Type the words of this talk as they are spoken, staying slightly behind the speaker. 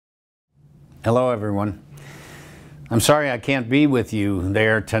Hello, everyone. I'm sorry I can't be with you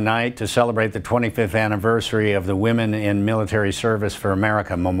there tonight to celebrate the 25th anniversary of the Women in Military Service for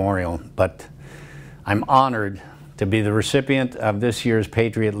America Memorial, but I'm honored to be the recipient of this year's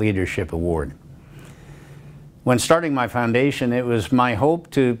Patriot Leadership Award. When starting my foundation, it was my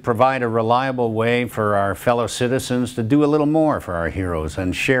hope to provide a reliable way for our fellow citizens to do a little more for our heroes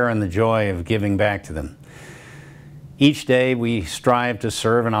and share in the joy of giving back to them. Each day we strive to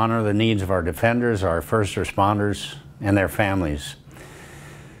serve and honor the needs of our defenders, our first responders, and their families.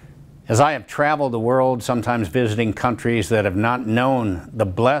 As I have traveled the world, sometimes visiting countries that have not known the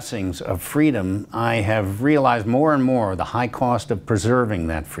blessings of freedom, I have realized more and more the high cost of preserving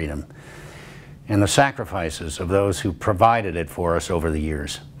that freedom and the sacrifices of those who provided it for us over the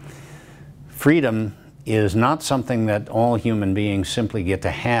years. Freedom is not something that all human beings simply get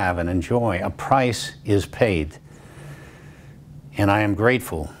to have and enjoy. A price is paid. And I am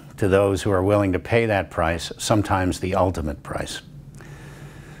grateful to those who are willing to pay that price, sometimes the ultimate price.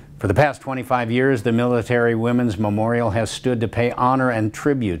 For the past 25 years, the Military Women's Memorial has stood to pay honor and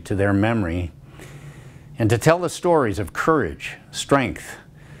tribute to their memory and to tell the stories of courage, strength,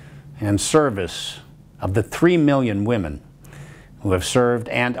 and service of the 3 million women who have served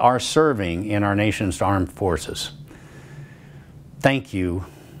and are serving in our nation's armed forces. Thank you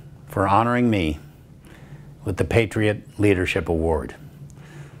for honoring me with the Patriot Leadership Award.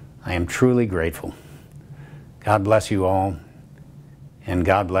 I am truly grateful. God bless you all, and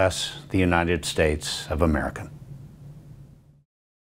God bless the United States of America.